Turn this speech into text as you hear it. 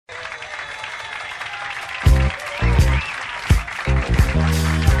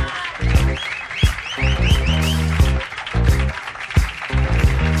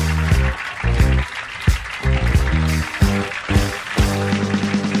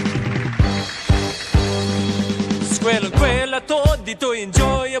Eskwela to, dito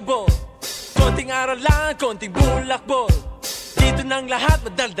enjoyable. Konting aral lang, konting bulakbol. Dito nang lahat,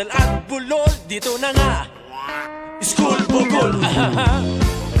 madaldal at bulol. Dito na nga, Iskul Bukol.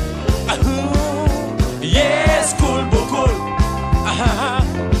 Yes, Iskul Bukol.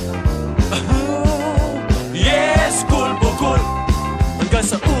 Yes, Iskul Bukol. Hanggang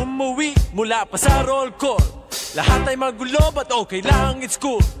sa umuwi, mula pa sa roll call. Lahat ay magulo, but okay lang, it's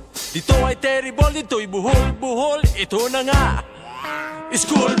cool. Dito ay terrible, dito'y buhol-buhol. Ito na nga,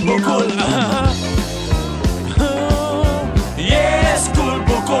 Iskul Bukol. Yes, Iskul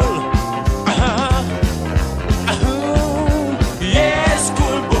Bukol. Yes,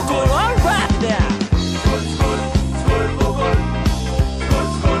 Iskul Bukol. All right now. Iskul Bukol.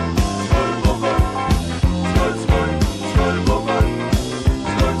 Iskul Bukol. Iskul Bukol.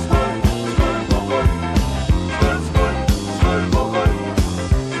 Iskul Bukol.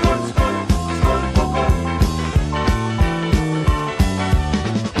 Iskul Bukol.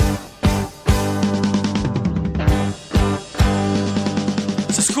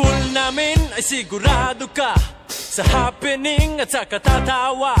 Sa school namin ay sigurado ka sa happening at sa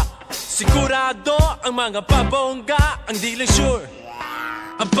katatawa. Sigurado ang mga pabongga, ang di lang sure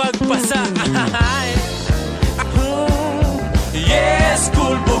ang pagpasa. Yes,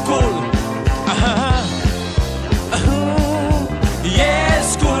 Iskul Bukol.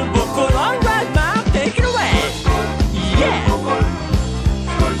 Yes, Iskul Bukol. All right, mom, take it away. Yeah.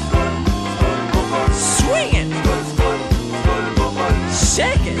 Swing it.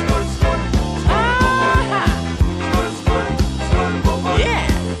 Shake it. Yeah.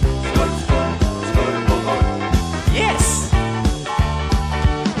 Yes.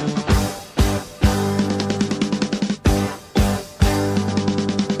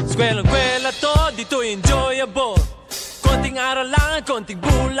 Eskwela to, dito enjoyable. Konting aral lang, konting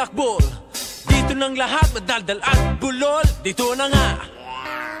bulakbol. Dito nang lahat, madaldal at bulol. Dito na nga,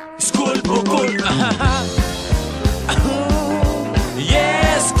 Iskul Bukol.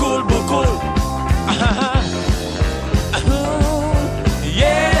 Yes, Iskul Bukol.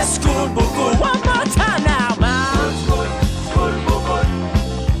 Yes, Iskul Bukol. One more time now, mom. Iskul Bukol.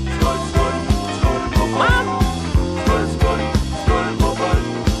 Iskul Bukol. Mom. Iskul Bukol.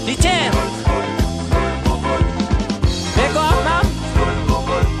 Teacher. Back off, mom.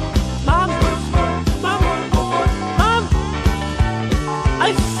 Mom. Mom. Mom.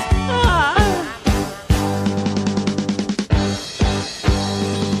 Ay.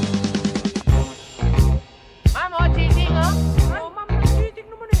 Ma'am, oh, cheating, oh. Oh, ma'am, cheating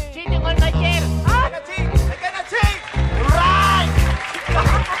naman eh. Cheating on my chair. I cannot cheat! Right!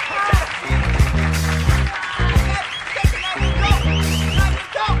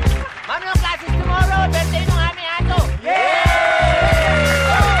 Ma'am, yung classes tomorrow. Birthday ng aming aso.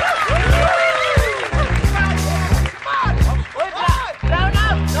 Uy, brown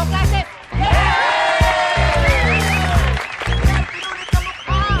out. No classes.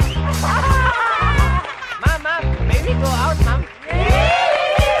 Ma'am, may we go out, ma'am?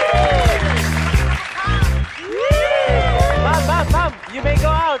 Ma'am, you may go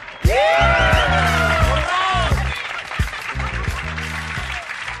out.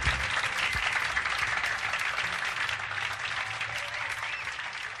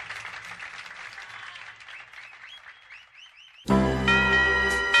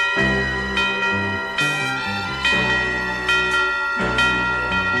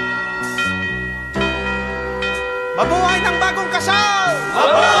 Mabuhay ng bagong kasal!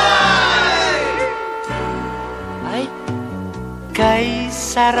 Ay, kay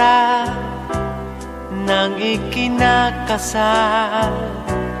sarap ng ikinakasal.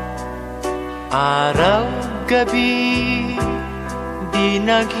 Araw-gabi di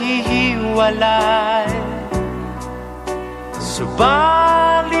naghihiwalay.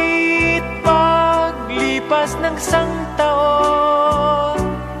 Subalit paglipas ng isang taon,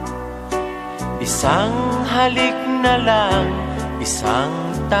 isang halik na lang, isang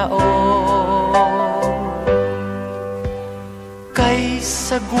taon. Kay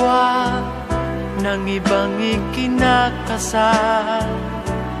sagwa ng ibang ikinakasal,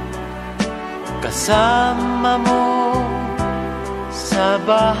 kasama mo sa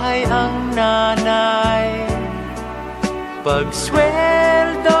bahay ang nanay.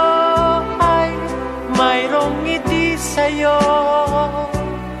 Pagsweldo ay mayroong ngiti sa'yo,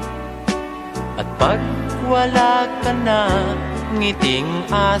 at pag wala ka na, ngiting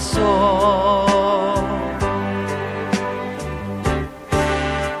aso.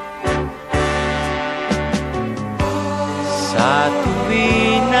 Sa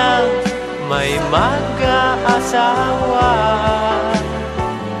tuwina may mag-aasawa,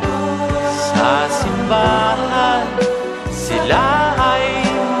 sa simbahan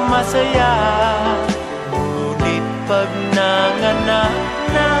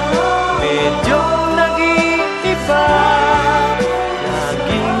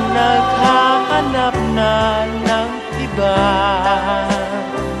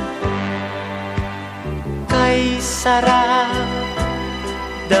sarap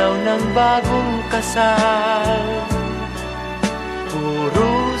daw ng bagong kasal.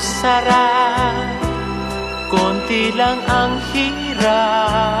 Puro sarap, konti lang ang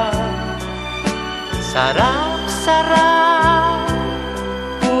hirap. Sarap-sarap,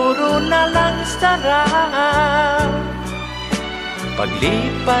 puro na lang sarap.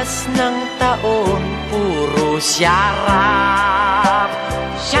 Paglipas ng taon, puro syarap.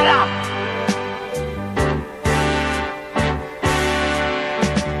 Shut up!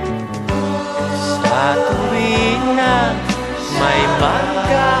 Sa tuwing na may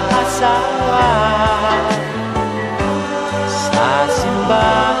magkaasawa, sa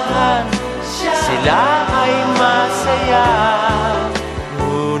simbahan sila ay masaya.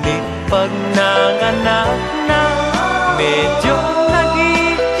 Ngunit pag nanganak na, medyo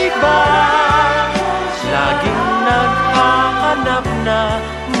nag-iiba. Laging naghahanap na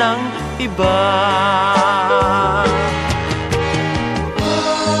ng iba.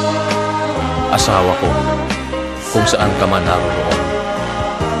 Asawa ko, kung saan ka man naroon,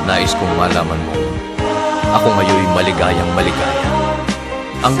 nais kong malaman mo, ako ngayon maligayang maligaya.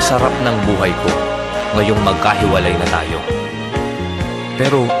 Ang sarap ng buhay ko, ngayong magkahiwalay na tayo.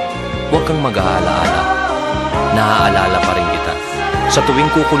 Pero huwag kang mag-aalaala, naaalala pa rin kita. Sa tuwing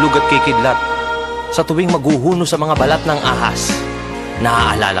kukulog at kikidlat, sa tuwing maghuhuno sa mga balat ng ahas,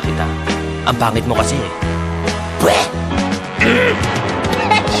 naaalala kita. Ang pangit mo kasi eh.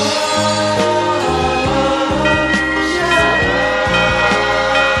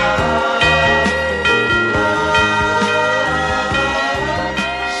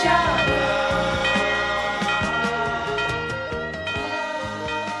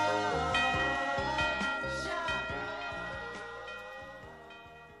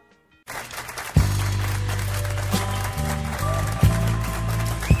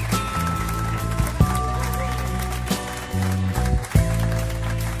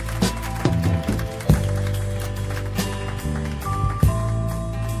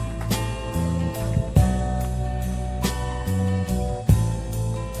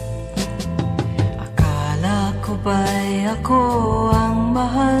 Ba'y ako ang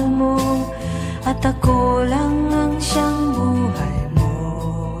mahal mo at ako lang ang siyang buhay mo,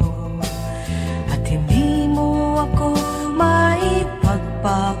 at hindi mo ako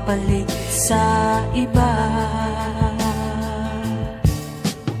maipagpapalit sa iba.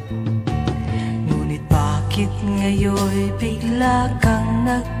 Ngunit bakit ngayon'y bigla kang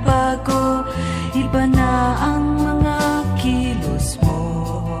nagbago? Iba na ang mga kilos mo,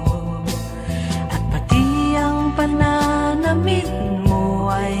 pananamit mo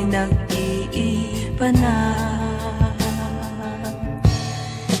ay nag-iiba na.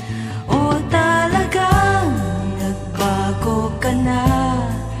 O talagang nagbago ka na,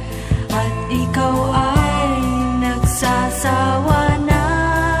 at ikaw ay nagsasawa na.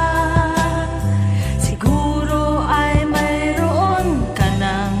 Siguro ay mayroon ka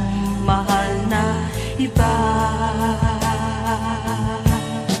ng mahal na iba.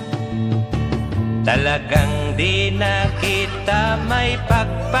 Talagang di na kita may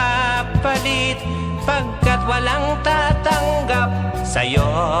pagpapalit, pagkat walang tatanggap sa'yo.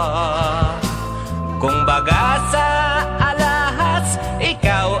 Kung baga sa alahas,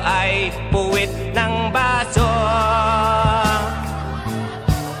 ikaw ay puwit ng baso.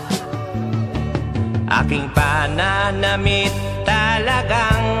 Aking pananamit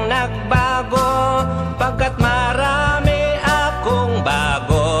talagang nagbago, pagkat marami akong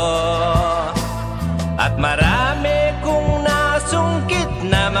bago. At marami kong nasungkit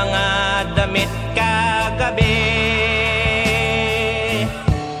na mga damit kagabi.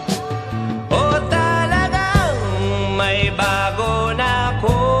 O talagang may bago na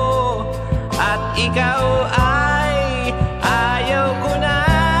ako, at ikaw ay ayaw ko na.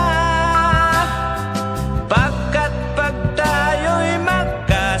 Pagkat pag tayo'y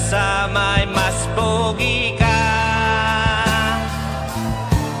magkasama'y mas pogi ka.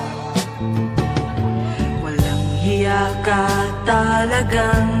 Ka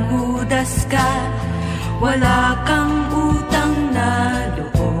talagang hudas ka, wala kang utang na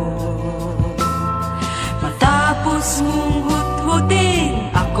loob. Matapos mong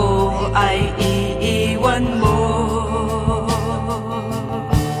hut-hutin, ako ay iiwan mo.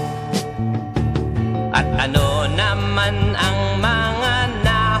 At ano naman ang mga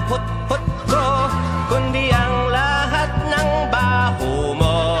nahut-hut ko, kundi ang lahat ng baho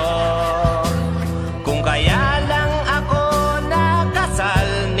mo. Kung kaya lang ako nakasal,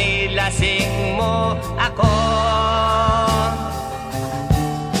 nilasing mo ako.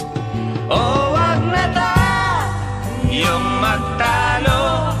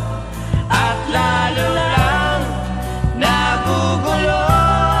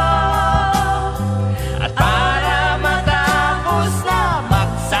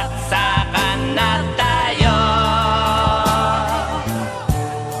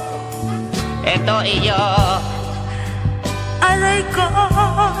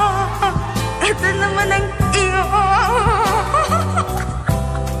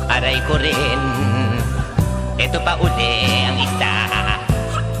 aray ko rin. Ito pa uli ang isa.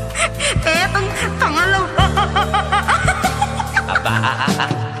 Etong pangalawa. Aba,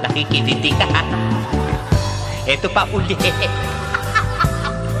 nakikititi ka. Ito pa uli.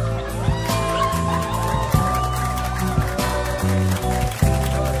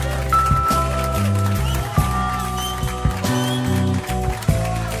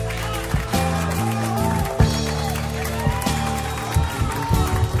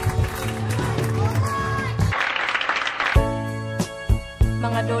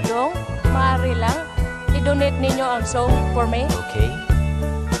 Mga dodong, maaari lang i-donate ninyo ang song for me. Okay.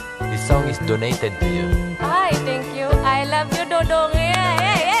 This song is donated to you. Ay, thank you. I love you, dodong.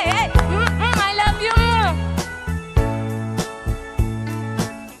 Hey. I love you.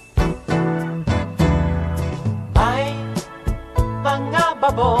 May mga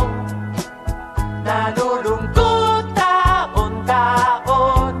babong nalulungkot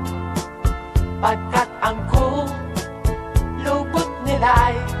taon-taon, pagkat ang lubot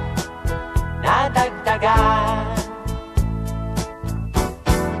nila'y nadagdagan.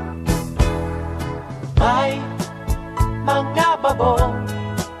 May mga babong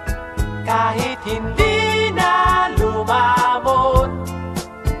kahit hindi na lumamon,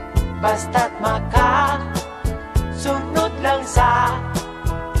 basta't makasunod lang sa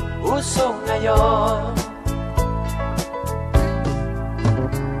uso ngayon.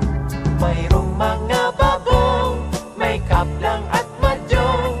 Mayroong mga babong may kaplang at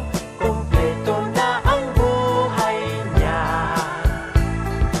madyong, kumpleto na ang buhay niya.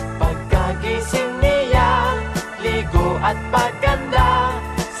 Pagkagising niya, ligo at paganda,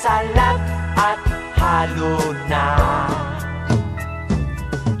 salat at halo na.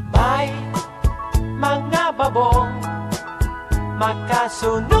 May mga babong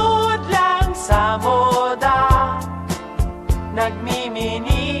makasunod lang sa moda,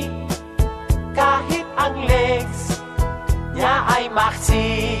 nagmimini kahit ang legs niya ay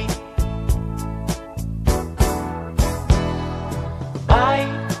maxi. May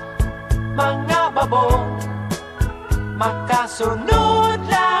mga babong makasunod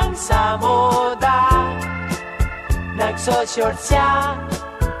lang sa moda, nagsoshort siya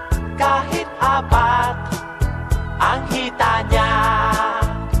kahit apat ang hita niya.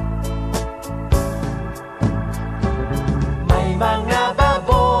 May mga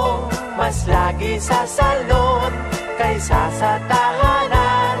babong mas lagi sa salon kaysa sa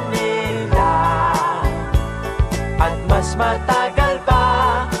tahanan nila, at mas matagal pa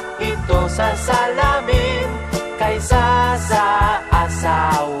ito sa salamin kaysa sa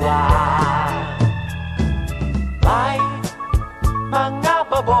asawa. May mga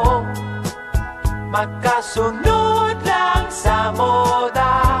babong magkasunod lang sa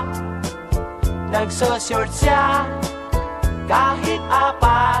moda, nagsoshort siya kahit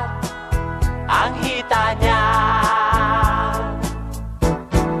apat ang hita niya.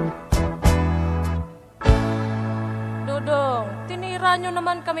 Dodong, tinira nyo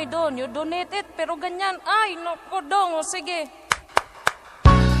naman kami doon. You donate it, pero ganyan. Ay, naku, dong. O, sige.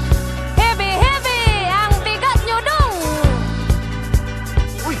 Heavy, heavy! Ang bigat nyo, dong!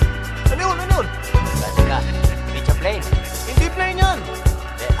 Uy! Ano yun? Teka, it's a plane. Hindi plane yan!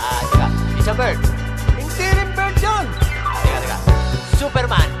 Teka, it's a bird. Hindi rin bird yan! Teka.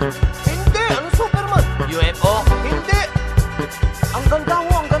 Superman. Hindi! Ano Superman? UFO. Hindi! Ang ganda ho!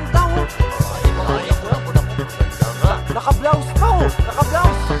 Naka-blouse pa ho!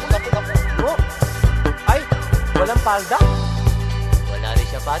 Oh. Ay! Walang palda? Wala rin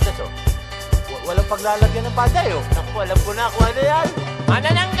siya patas, oh. Walang paglalagyan ng palda eh, oh. Naku, alam ko na kung ano yan.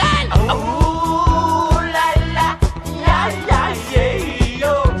 Manananggal! Ooh la la, yeah yeah yeah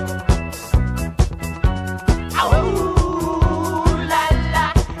yo. Ooh la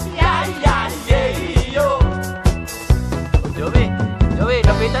la, yeah yeah yeah yo. Joey,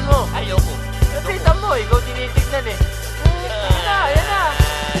 lapitan mo. Ayoko. Lapitan mo, ikaw tinitignan eh. Yan na.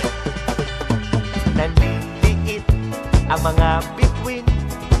 Naliliit ang mga bituin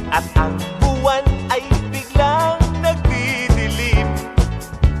at ang buwan ay biglang nagdidilim.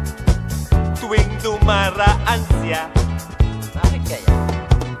 Tuwing dumaraan siya, Bakit kaya?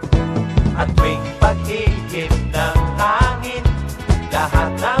 at tuwing pag-ihip ng hangin,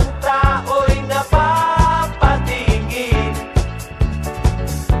 lahat ng tao'y napapatingin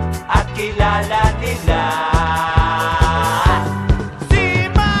at kilala nila si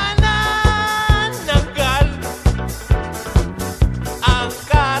Manananggal. Ang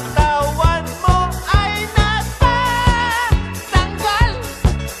katawan mo ay natatanggal.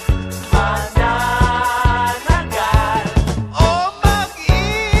 Manananggal, o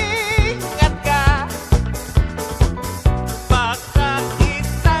mag-ingat ka, baka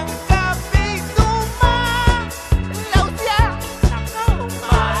isang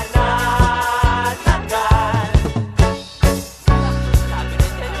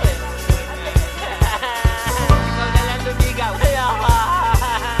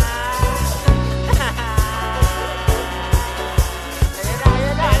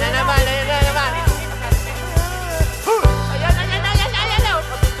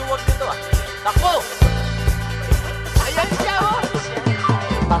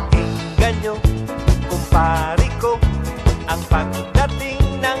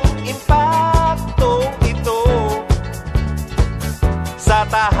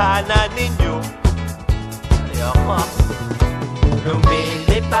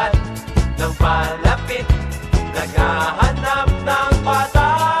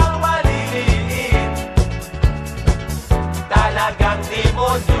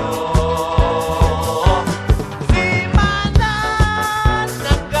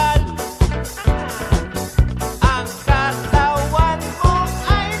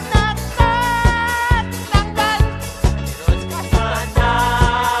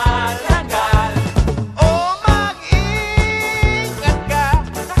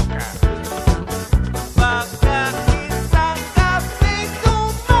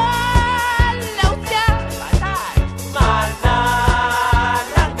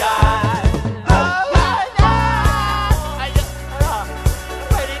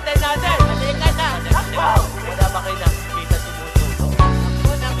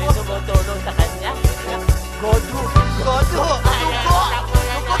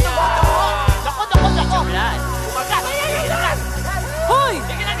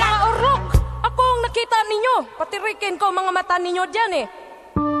mata ninyo. Patirikin ko mga mata ninyo dyan eh.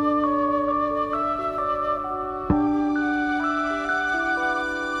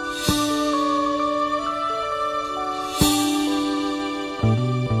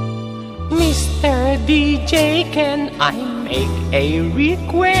 Mr. DJ, can I make a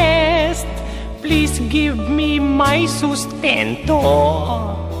request? Please give me my sustento.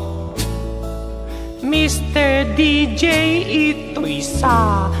 Mr. DJ, ito'y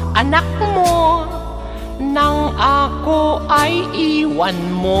sa anak mo nang ako ay iwan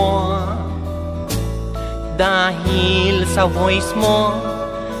mo. Dahil sa voice mo,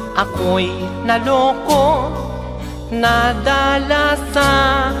 ako'y naloko. Nadala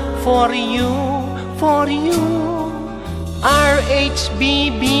sa for you,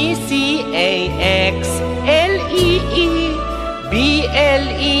 RHBBCAXLEE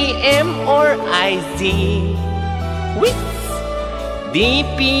BLEM or IZ with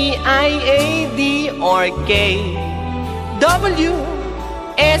DPIAD or K W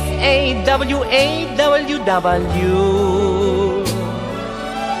SAWAWW.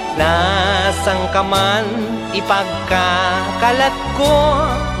 Nasang ka man ipagkakalat ko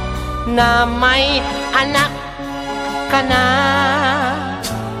na may anak ka na,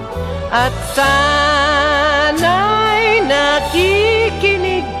 at sana'y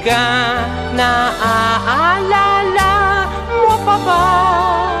nakikinig ka. Naaalala mo pa ba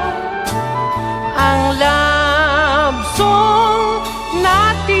ang love song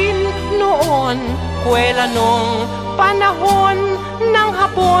natin noon, kwela nung panahon ng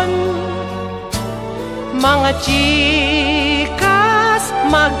hapon? Mga chikas,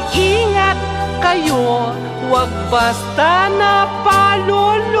 mag-ingat kayo, wag basta na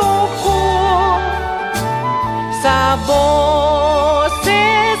paluloko. Sa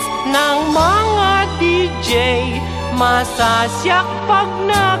boses ng mga DJ, masasyak pag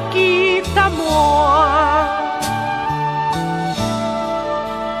nakita mo.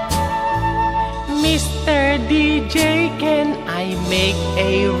 Mr. DJ, can I make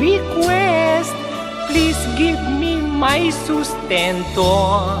a request? Please give me my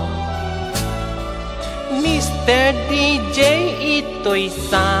sustento. Mr. DJ, ito'y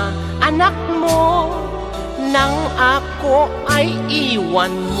sa anak mo nang ako ay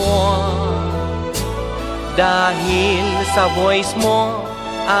iwan mo. Dahil sa voice mo,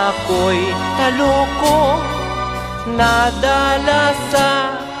 ako'y naloko. Nadala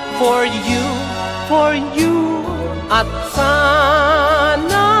sa for you, at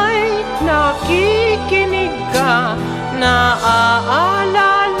sana'y nakikinig ka.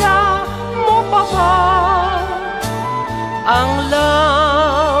 Naaalala mo pa ba ang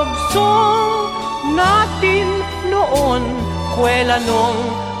love song natin noon, kwela nung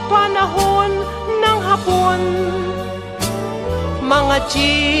panahon ng hapon? Mga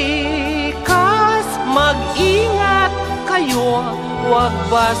chikas, mag-ingat kayo, wag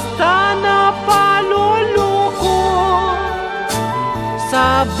basta na paluloko.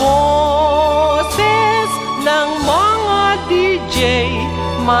 Sa boses ng mga DJ,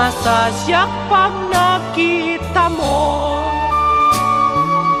 masasyak pag nakita mo.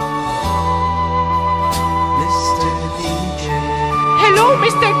 Mr. DJ. Hello,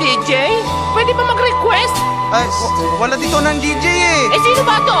 Mr. DJ? Pwede ba mag-request? Ay, wala dito ng DJ eh. Sino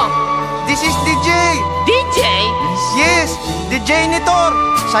ba to? This is DJ. DJ? Yes, DJ Nitor.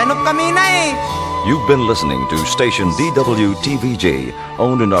 Sign up kami na eh. You've been listening to station DWTVJ,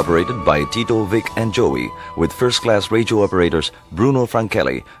 owned and operated by Tito, Vic, and Joey, with first-class radio operators Bruno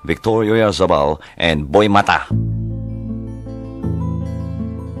Franchelli, Victoria Zabal, and Boy Mata.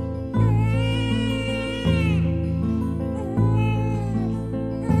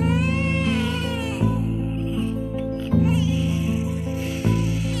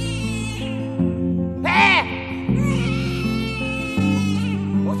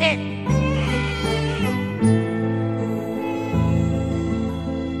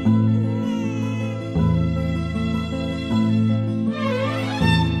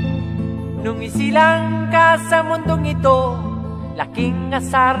 Isilang ka sa mundong ito, laking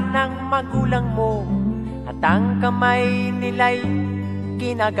asar ng magulang mo, at ang kamay nila'y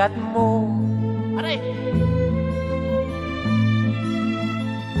kinagat mo. Aray!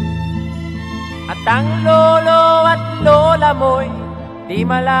 At ang lolo at lola mo'y di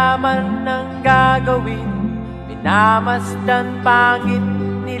malaman ng gagawin, minamasdan pangit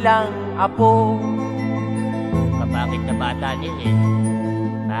nilang apo. Kapakit na bata din eh.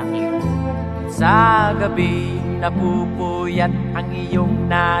 Bakit? Sa gabi napupuyat ang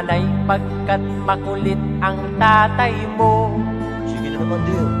iyong nanay pagkat makulit ang tatay mo. Sige na naman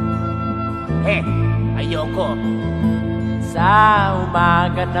din. Ayoko. Sa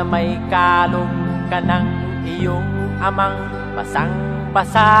umaga na may kalong ka ng iyong amang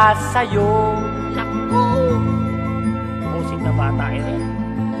basang-basa sa'yo. Naku! Musik na bata eh.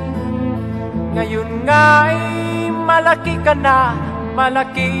 Ngayon nga ay malaki ka na,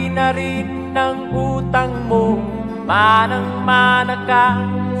 malaki na rin ang utang mo. Manang-mana ka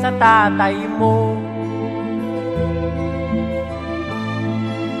sa tatay mo.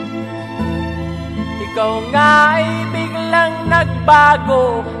 Ikaw nga ay biglang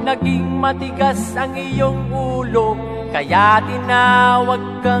nagbago, naging matigas ang iyong ulo, kaya tinawag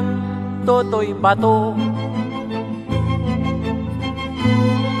kang Totoy Bato.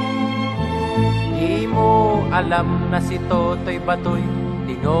 Di mo alam na si Totoy Bato'y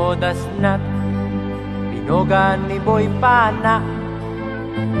tinodas na't binogan ni Boy Pana.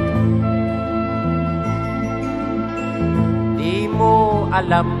 Di mo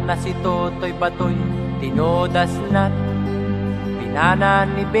alam na si Totoy Bato'y tinodas na't pinana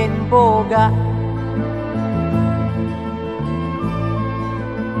ni Ben Boga.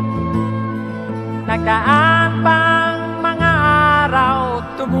 Nagdaan pang mga araw,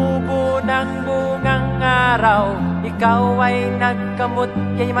 tumubo ng bungang araw, ikaw ay nagkamot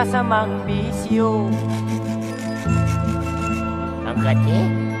kay masamang bisyo. Ang gati?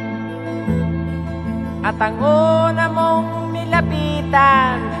 At ang una mong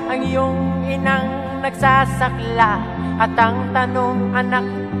nilapitan, ang iyong inang nagsasakla. At ang tanong, anak,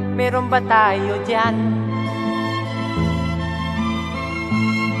 meron ba tayo dyan?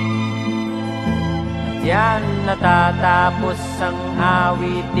 Diyan natatapos ang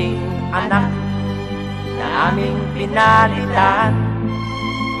awiting anak na aming pinalitan.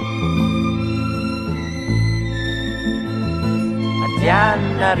 At diyan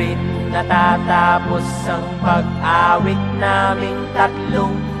na rin natatapos ang pag-awit naming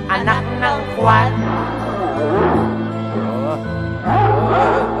tatlong anak ng kuwan.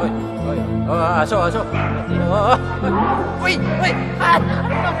 Aso. Uy!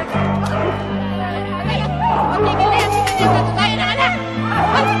 Tayo na anak!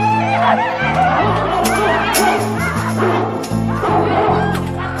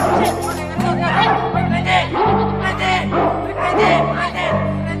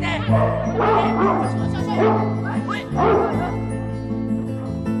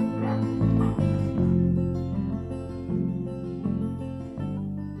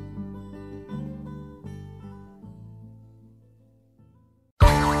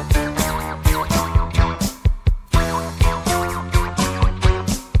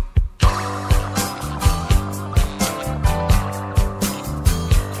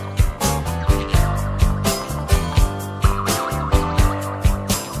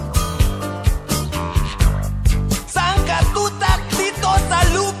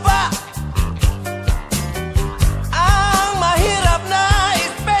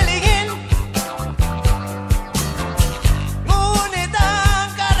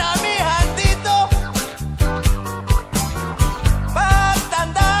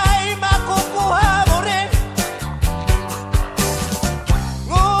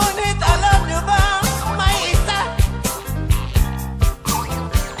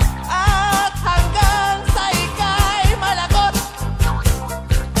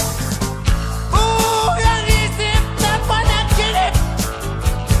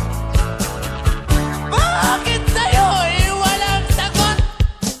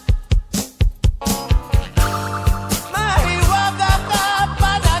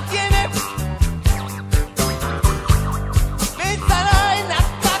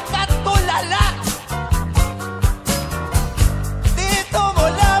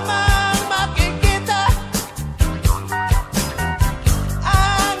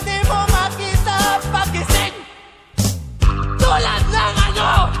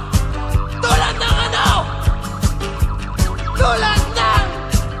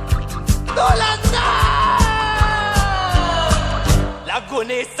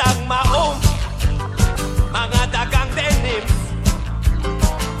 Langgonisang Maong, mga dagang Denims,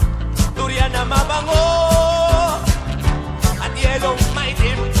 durian na mabango at yelong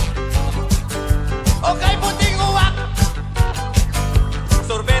maitim, o kay puting uwak,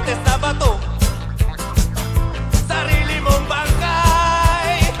 sorbetes na bato, sarili mong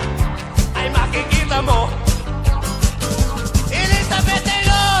bangkay ay makikita mo. Elizabeth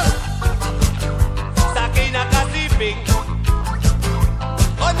Taylor, sa kinakasiping,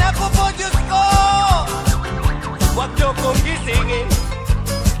 o naku po Diyos ko, huwag niyo kong gisingin.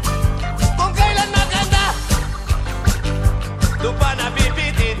 Kung kailan maganda, doon pa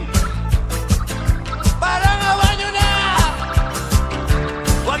nabibitin. Parang awa niyo na,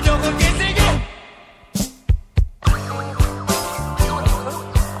 huwag niyo kong gisingin.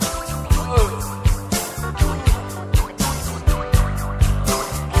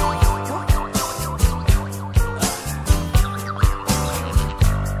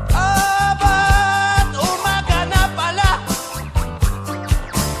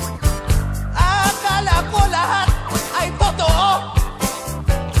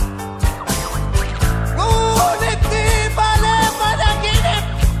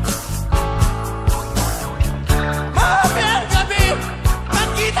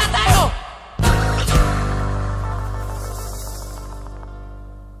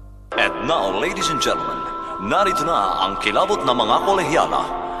 ladies and gentlemen, narito na ang kilabot na mga kolehyala.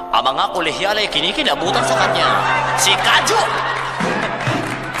 Ang mga kolehyala ay kinikilabutan sa kanya, si Kajjo!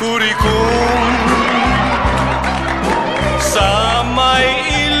 Kurikong sa may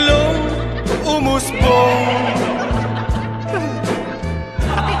ilong umusbong,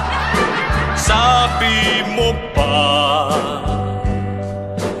 sabi mo pa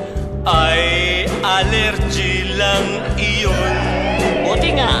ay allergy lang iyon.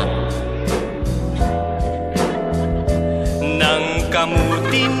 Buti nga. Nang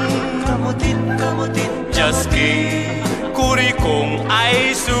kamutin, just kay kurikong ay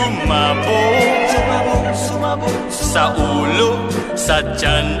sumabog sa ulo, sa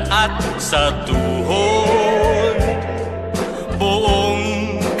tiyan at sa tuhod.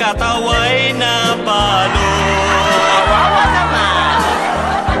 Buong kataway na palo. Wawa naman.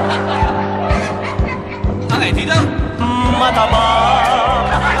 Okay, Tito. Mataba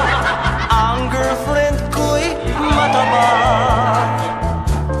ang girlfriend ko'y mataba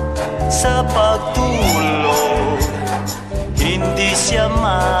sa pagtulog. Hindi siya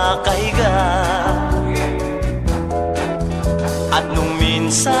makahiga. At nung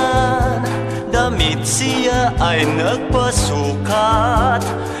minsan damit siya ay nagpasukat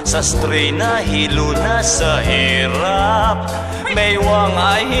sa stray na hilo na sa hirap. May wang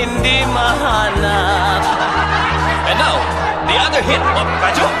ay hindi mahanap. And now, the other hit of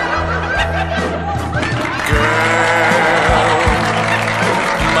Kajjo. Girl,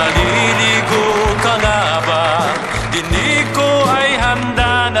 maliligo ka nga ba? Dinig ko ay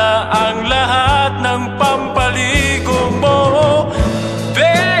handa na ang lahat ng pampaligo mo.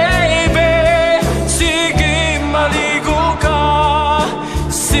 Baby, sige maligo ka,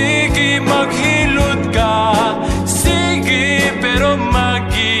 sige maghilod ka, sige pero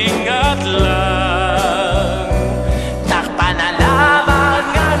mag-ingat lang. Takpan na lamang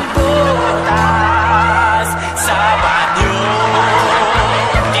ang butas sa banyo.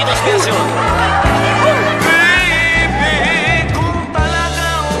 Tito's version.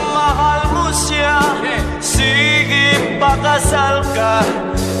 Pakasal ka,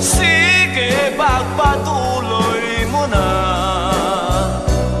 sige pagpatuloy mo na.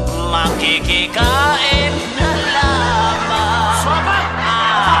 Makikikain na lamang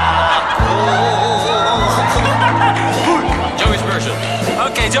ako. Joey's version.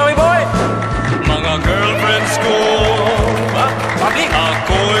 Okay, Joey boy. Mga girlfriends ko,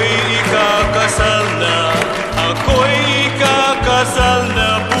 ako'y ikakasal na. Ako'y ikakasal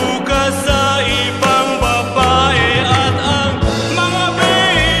na bukas sa ibang babae.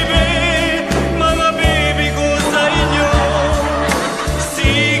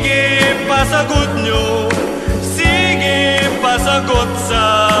 Pasagot nyo, sige pasagot sa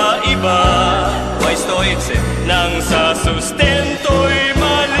iba. Wise to it's it. Nang sa sustento'y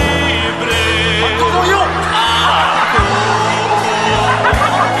malibre. Magtutuyo! Ako.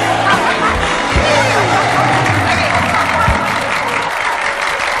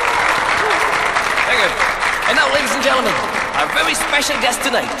 Very good. And now, ladies and gentlemen, our very special guest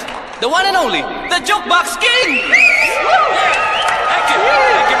tonight, the one and only, the Jukebox King! Thank you.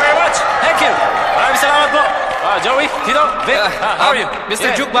 Thank you very much. Thank you. Maraming salamat po. Joey, Tito, Vic, how are you?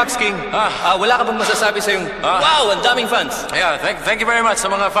 Mr. Jukebox King, wala ka bang masasabi sa yung wow, ang daming fans? Yeah, thank you very much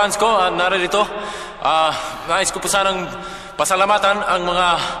sa mga fans ko narito. Nais ko po sanang pasalamatan ang mga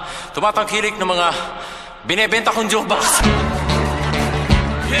tumatangkilik ng mga binebenta kong jukebox.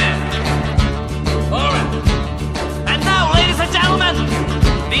 Yeah. All right. And now, ladies and gentlemen,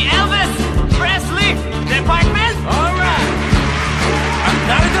 the Elvis Presley Department. All right.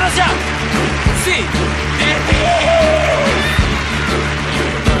 Narito na siya. Si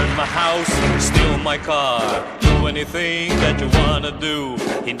burn my house, steal my car, do anything that you wanna do.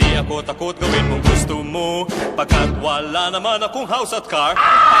 Hindi ako takot gawin mong gusto mo, pagkat wala naman akong house at car.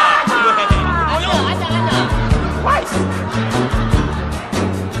 Ano? Wise.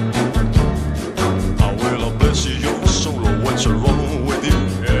 I will bless you solo. What's wrong with you?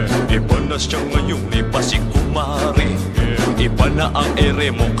 Iba na siya ngayon, iba si kumari. Iba na ang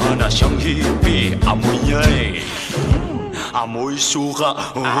ere mo ka na siyang hippie. Amoy niya amoy suka.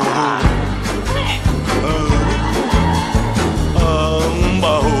 Ang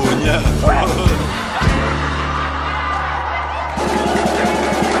baho niya.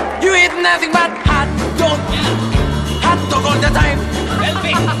 You eat nothing but hot dog. Hot dog all the time.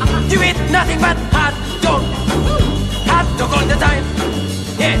 You eat nothing but hot dog. Hot dog all the time.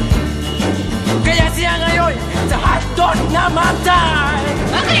 Yeah. Kaya siya ngayon sa hotdog namatay.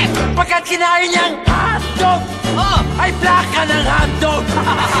 Bakit? Pagkat kinain niyang hotdog, ay plaka ng hotdog.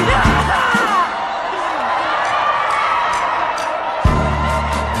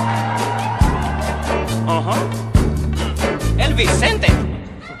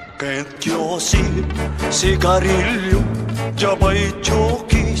 sigarilyo, jabay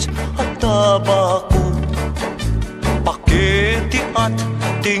chokis at tabako, pakete at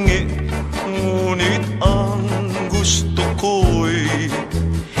tingi, ngunit ang gusto ko'y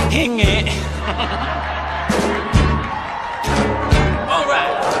hingi.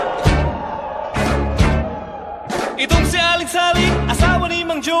 Alright. Itong si Aling Sally, asawa ni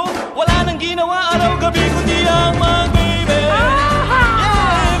Mang Joe, wala nang ginawa araw-gabi kundi ang mga baby.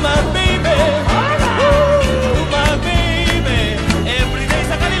 Yeah, my baby. Ooh, my baby. Everyday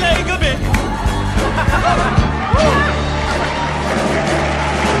sa kanila'y gabi.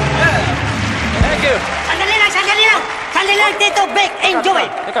 Thank you. Sandali lang, Tito, Vic, and Joey.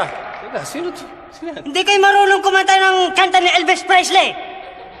 Teka, sino to? Hindi kayo marunong kumanta ng kanta ni Elvis Presley.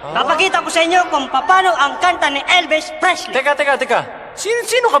 Papakita ko sa inyo kung paano ang kanta ni Elvis Presley. Teka.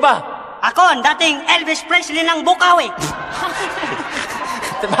 Sino ka ba? Ako ang dating Elvis Presley ng Bukawi.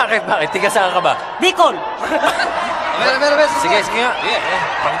 Bakit? Tiga saan ka ba? Bicol. Sige nga.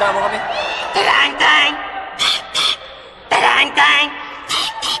 Pakita mo kami. Tarang-tang. Tarang-tang.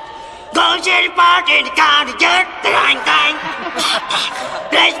 Go to the party in the county dirt. Tarang-tang.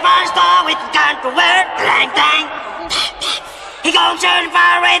 Place my star with the gun to wear. Tarang-tang. He goes to the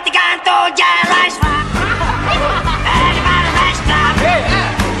fire with the gun to jail rice rock. Everybody rice rock.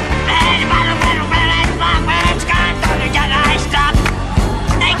 Everybody rice rock. With the gun to the jail rice rock.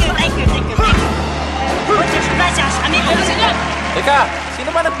 Thank you. Muchas gracias, amigo. Teka,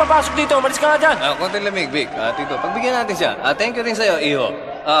 sino ba nagpapasok dito? Malis ka nga dyan. Konting lamig, Vic. Tito, pagbigyan natin siya. Thank you rin sa'yo, Iho.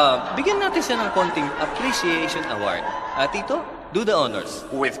 Bigyan natin siya ng konting appreciation award. Tito, do the honors.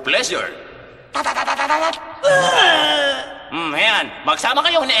 With pleasure. Ayan, magsama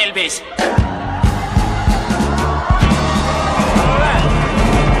kayo ni Elvis.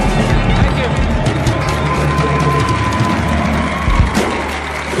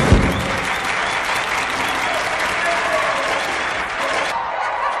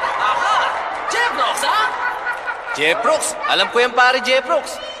 Jeprox! Alam ko yan, pare,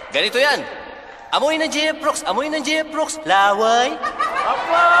 Jeprox. Ganito yan. Amoy ng Jeprox. Laway.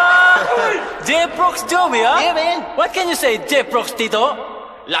 Apa! Jeprox, Joey, ha? Yeah, man. What can you say, Jeprox, Tito?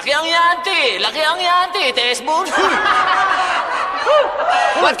 Laki ang yanti. Tesbon.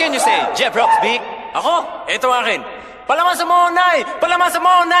 What can you say, Jeprox, Vic? Ako? Ito akin. Palaman sa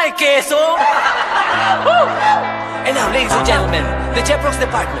monay, keso! And now, ladies and gentlemen, the Jeprox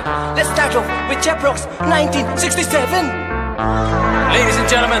Department. Let's start off with Jeprox 1967. Ladies and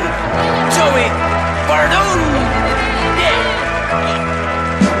gentlemen, Joey Pardon! Yeah.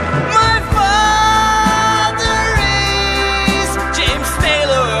 My father is James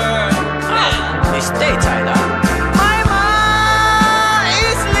Taylor. Stay tied up. My mom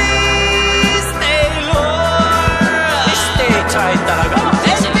is Liz Taylor. Stay tied talaga.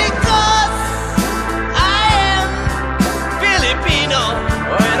 It's because I am Filipino.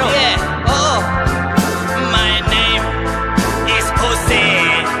 Bueno. Yeah. Oh. My name is Jose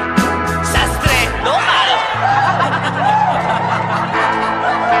Sastre. No matter.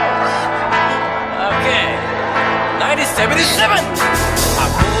 Okay. 1977.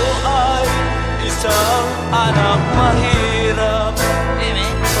 Ako ay isang anak mahirap.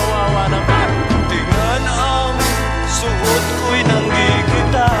 Kawawa naman. Tingnan ang suot ko'y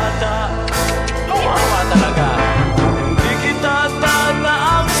nanggigitata. Kawawa talaga. Nanggigitata na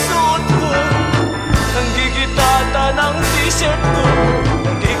ang suot ko. Nanggigitata ng t-shirt ko.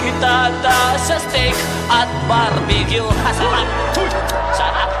 Nanggigitata sa steak at barbecue.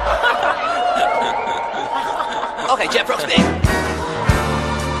 Sarap. Okay, Jeprox Day.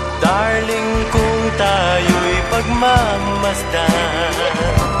 Darling, kung tayo'y pagmamasdan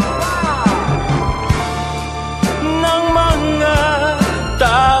ng mga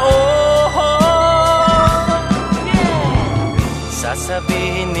tao,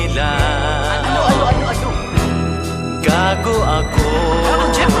 sasabihin nila gago ako.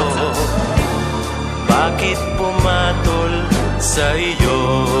 Bakit pumatol sa iyo?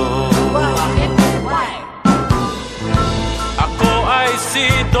 Ako ay si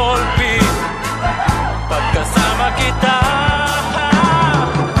Dolphy, pagkasama kita,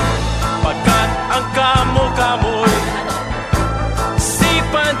 pagkat ang kamo-kamoy si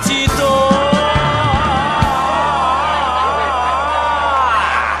Panchito.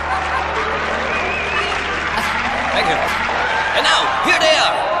 Thank you. And now, here they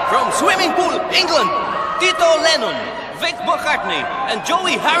are, from Swimming Pool, England, Tito Lennon, Vic McCartney, and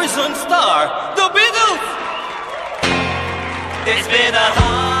Joey Harrison star, the Beatles! It's been a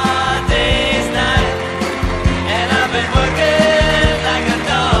hard day's night, and I've been working like a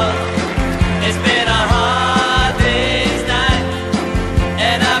dog. It's been a hard day's night,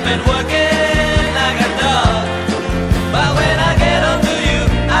 and I've been working like a dog.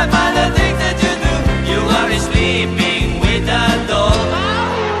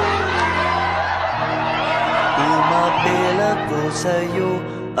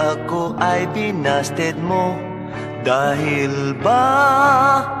 ako ay binasted mo? Dahil ba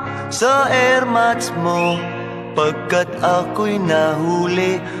sa airmats mo? Pagkat ako'y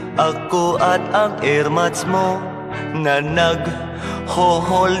nahuli, ako at ang airmats mo na nag-holding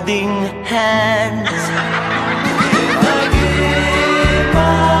hands. If I give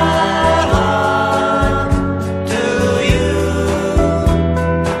my heart to you,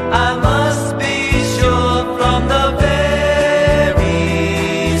 I must be sure from the very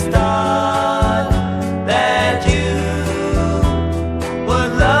start that you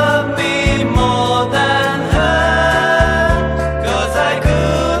would love me more than her, 'cause I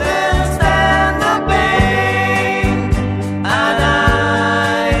couldn't stand the pain, and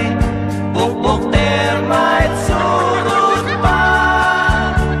I bukbuk termite sulot pa.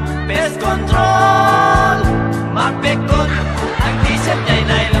 Pest control, mapikot, ang t-shirt ay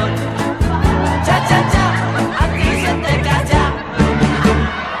nylon. Cha-cha-cha, ang t-shirt ay Kajjo.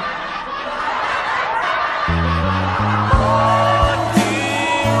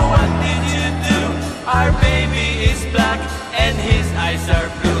 What did you do? Our baby is black and his eyes are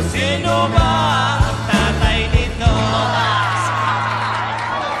blue. Sino ba ang tatay nito?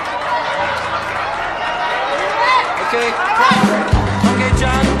 Okay. Okay,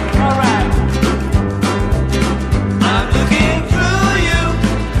 John. All right. I'm looking through you,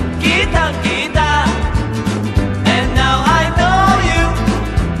 kitang-kita, and now I know you,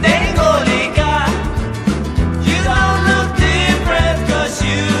 Dengolika. You don't look different 'cause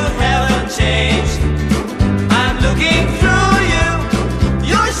you haven't changed. I'm looking through you,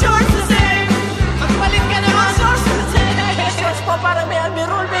 your shorts the same. Magpalit ka na, your shorts the same. Your shorts po parang may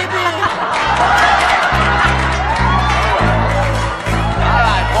almirol, baby.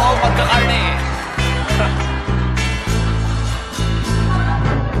 Alright, Paul Magkakarni.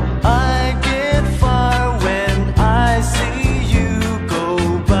 I get far when I see you go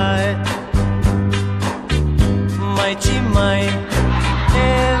by. My chimay,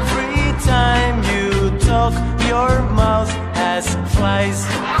 every time you talk, your mouth has flies.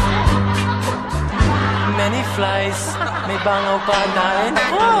 Many flies, may bangaw pa nain.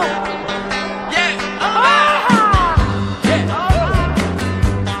 Oh! Yeah!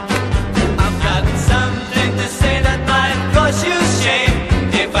 I've got something to say that might cause you shame.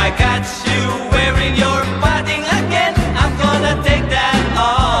 If I catch you wearing your padding again, I'm gonna take that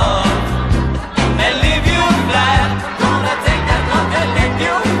off and leave you flat. Gonna take that off and leave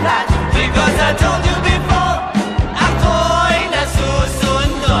you flat. Because I told you before, ako'y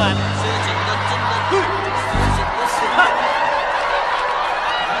nasusunod.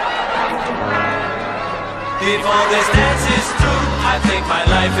 Before this dance is through, I think my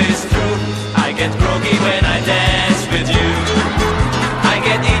life is through. I get groggy when I dance with you. I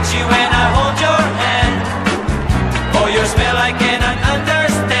get itchy when I hold your hand. For your spell I cannot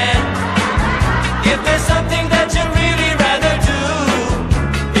understand. If there's something that you really rather do,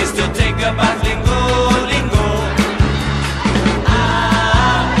 is to take a bath, lingo, lingo.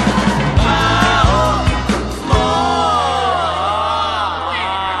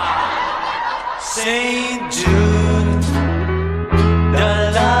 St. Jude,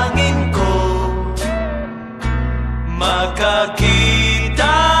 dalangin ko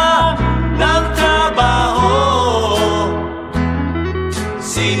makakita ng trabaho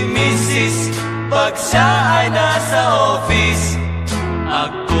si Mrs. pag siya ay nasa office,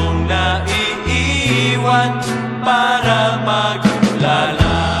 akong naiiwan para maglala.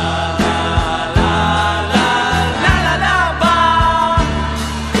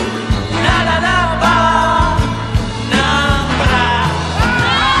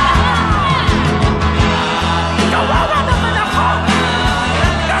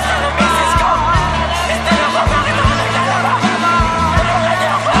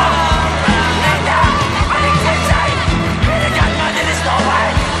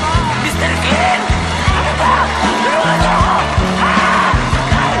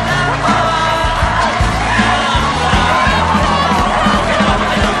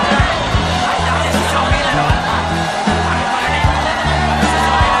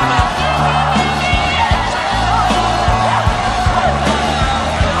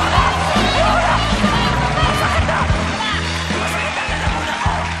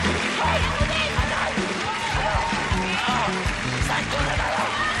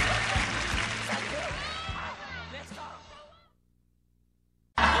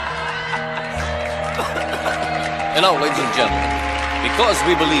 And now, ladies and gentlemen, because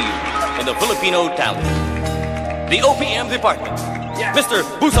we believe in the Filipino talent, the OPM Department, Mr.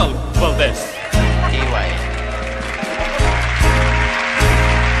 Busal Valdez.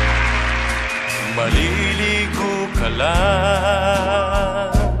 Maliligo ka lang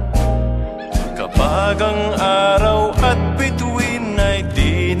kapag ang araw at bituin ay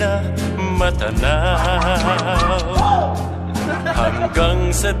di na matanaw.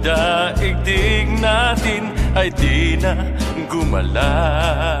 Hanggang sa daigdig natin ay di na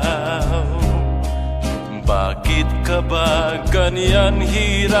gumalaw. Bakit ka ba ganyan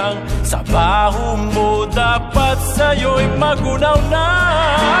hirang? Sa baho mo dapat sa'yo'y magunaw na.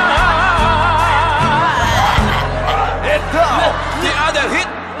 And now, the other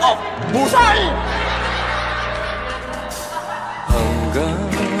hit of Busay! Hanggang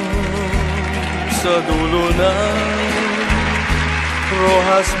sa dulo ng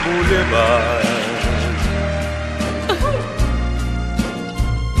Rojas Boulevard,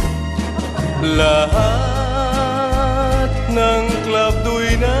 lahat ng club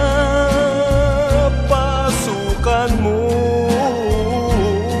do'y napasukan mo.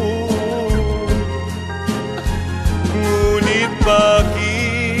 Ngunit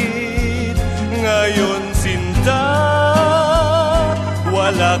bakit ngayon sinta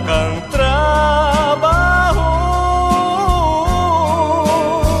wala kang trabaho?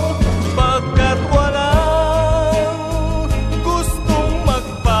 Pagkat walang gustong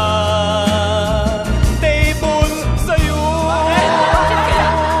magpa-table sa'yo.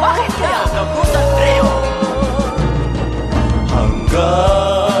 Bakit kaya? Nabutan trio.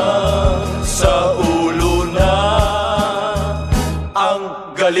 Hanggang sa ulo na ang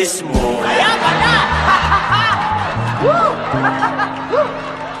galis mo. Kaya pala! Woo!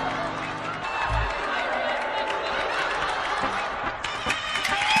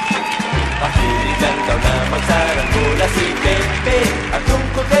 Pahiligan daw na magsarangola si Pepe. At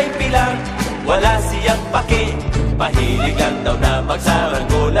tungkol kay Pilar, wala siyang pake. Pahilig lang daw na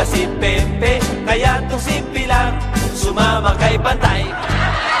magsarangola si Pepe. Kaya tong si Pilar, sumama kay Pantay.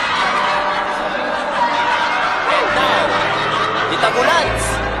 And now, Tita Bulans!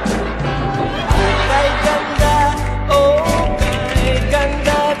 Kay ganda, oh kay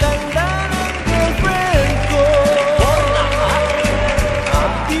ganda, ganda ng girlfriend ko.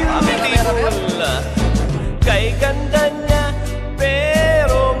 Kay ganda niya,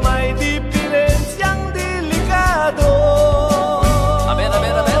 pero may diferensyang delikado. Aber.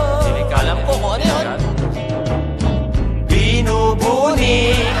 Hindi ka alam ko kung ano yun.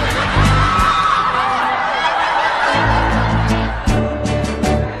 Binubuni.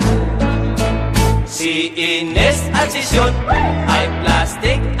 Si Ines at si Sion ay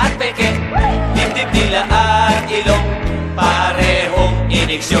plastic at peke. Dibdib nila at ilong parehong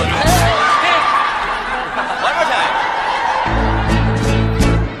iniksyon. One more time.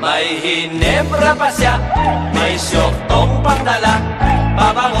 May hinebra pa siya, may syoktong pangdala,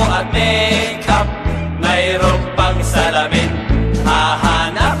 pabango at makeup, mayroon pang salamin.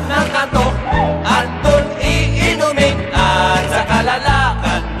 Hahanap ng kanto at doon iinumin, at sa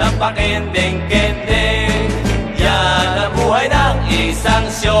kalalakan ng pakending-kending. Yan ang buhay ng isang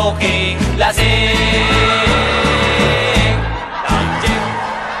syoking lasing.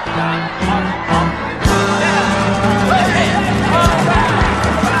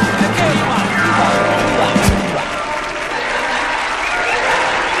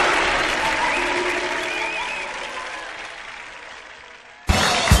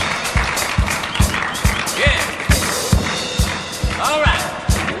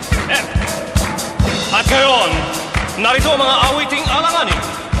 At ngayon, narito ang mga awiting alanganin,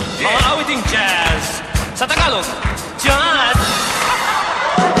 mga awiting jazz. Sa Tagalog, jazz!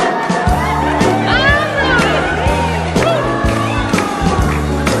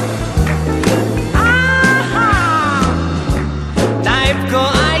 Type ko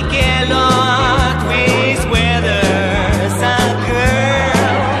ay kelot with weather sa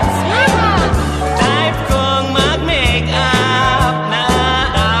girls. Type kong mag-make-up na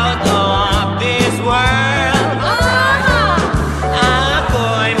out of this world.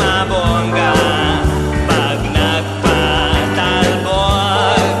 Ako'y mabongga pag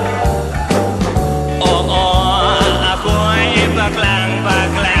nagpatalbog. Oo, ako'y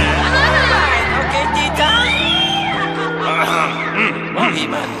baklang-baklang. Okay, tita?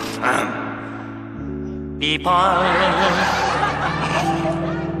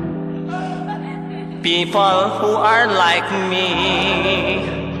 People who are like me.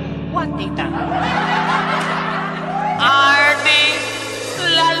 What, tita? Are the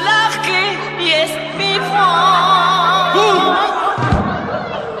lalaki, yes, before.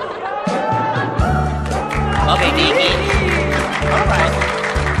 Okay, Tiki. Alright.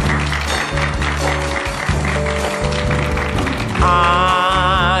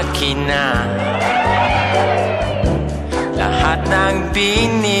 Akin na lahat ng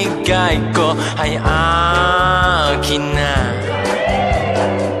binigay ko ay akin na.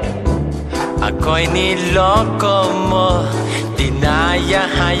 Ako'y niloko mo, dinaya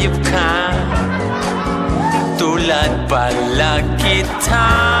hayop ka, tulad pala kita.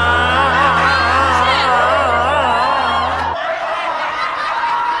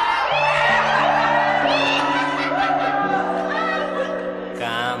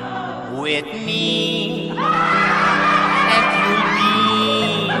 Come with me and you'll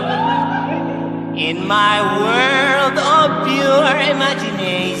be in my world of pure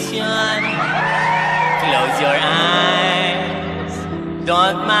imagination. Close your eyes,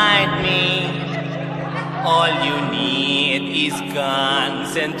 don't mind me. All you need is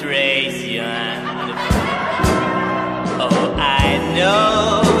concentration. Oh, I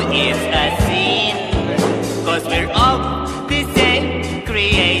know it's a sin, 'cause we're of the same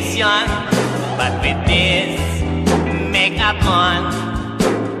creation. But with this makeup on,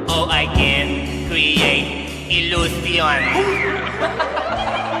 oh, I can create illusion.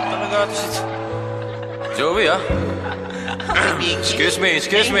 Joey, ah. Excuse me.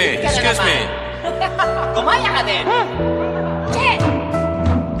 Kumaya ka din.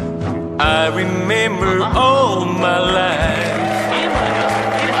 I remember all my life,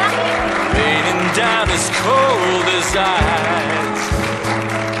 raining down as cold as ice.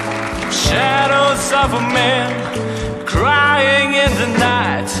 Shadows of a man crying in the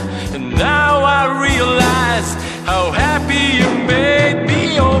night. And now I realize how happy you made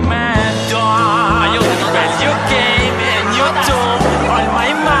me, oh my dawn. Well, you came and you took all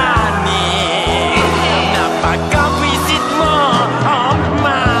my money. Napaka-visit mo, oh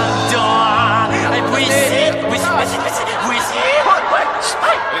my dawn. I visit.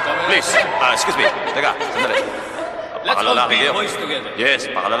 Please, excuse me. Teka, sandali. Let's all Pakalalaki be kayo. boys together. Yes,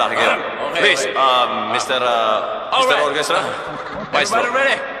 pakalalaki kayo. Okay, Please, okay. Mr. right. Orchestra. Maestro. Everybody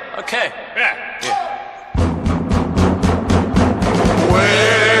ready? Okay. Yeah.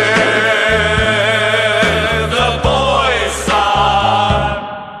 Where the boys are,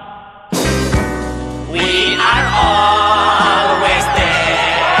 We are always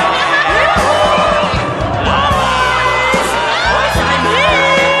there. Lovers, I'm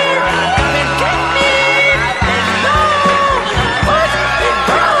here. Come and get me. Hello. What's it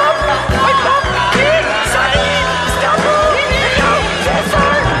from? My pumpkin. Sign. Stop. Hello.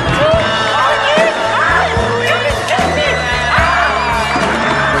 Cesar. Come and get me.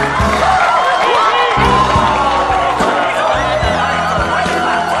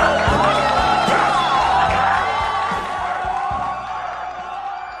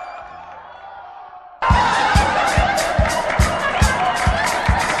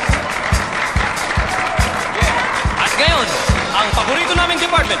 At ngayon, ang paborito naming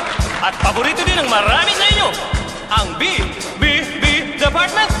department at paborito din ng marami sa inyo, ang B.B.B.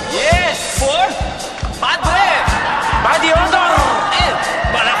 Department. Yes! For Padre, Body odor! and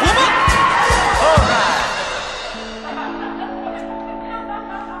Balakuba.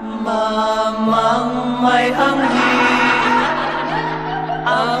 Mamang may anghel,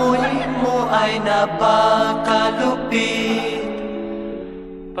 amoy mo ay napakalupit.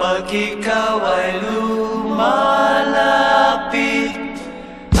 Pag ikaw ay lumalapit,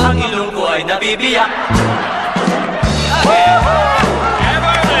 ang ilong ko ay nabibiyak.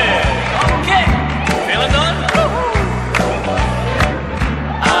 Everly. Okay. Feeling done?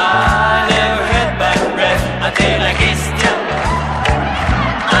 I never had bad breath until I kissed you.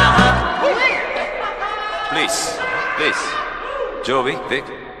 Please. Joey, Vic.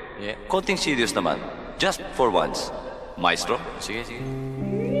 Yeah. Konting serious naman. Just for once. Maestro. Sige.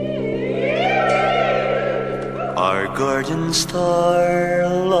 Our guardian star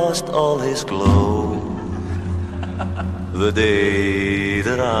lost all his glow the day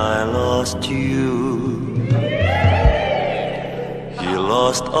that I lost you. He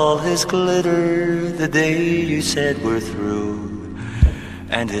lost all his glitter the day you said we're through,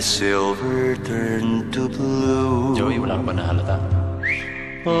 and his silver turned to blue. Joey, wala ka ba nahalata?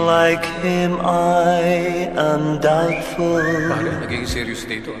 Like him I am doubtful. Bakit? Nagiging serious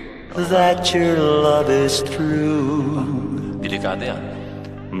dito, ah. That your love is true. Delikado yan.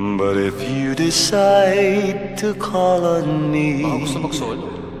 But if you decide to call on me, gusto mag-solo.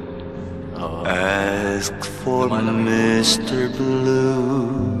 ask for Mr. Blue.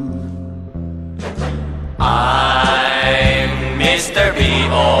 I'm Mr.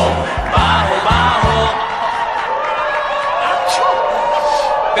 B.O. Baho.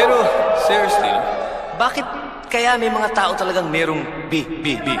 Pero, seriously, bakit kaya may mga tao talagang merong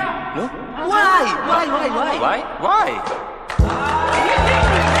B.B.B, no? Why? Why? Why?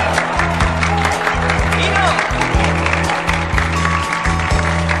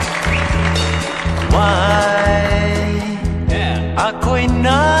 Ako'y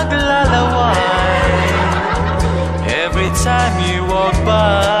naglalawan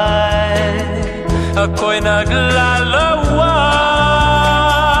ako'y naglalaway.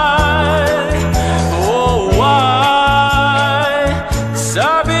 Oh, why?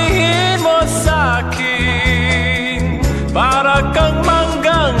 Sabihin mo sa'kin, para kang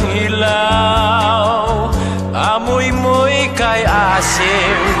manggang hilaw, amoy mo'y kay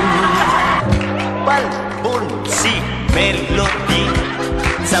asim. Balbon si Melody,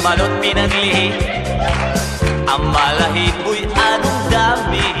 sa balot pinaglihi, ang malahiboy anong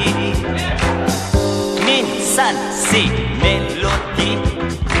dami. Minsan si Melody,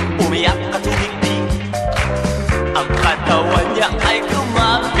 umiyak at umigdi, ang katawan niya ay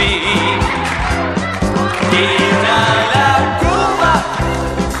grumabi. Dinalaguma,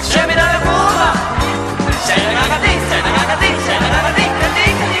 siya minalaguma, siya nangangati, siya nangangati, siya nangangati, kati,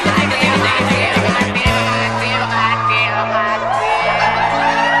 kati, kati, kati,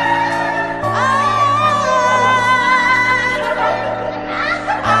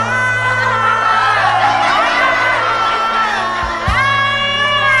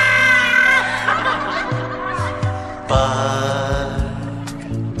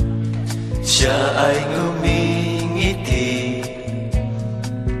 siya ay ngumingiti,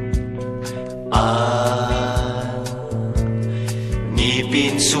 ang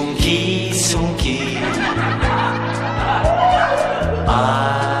ngipin sungki-sungki,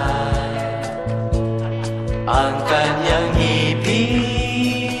 ang kanyang ngipin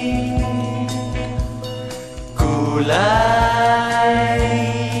kulay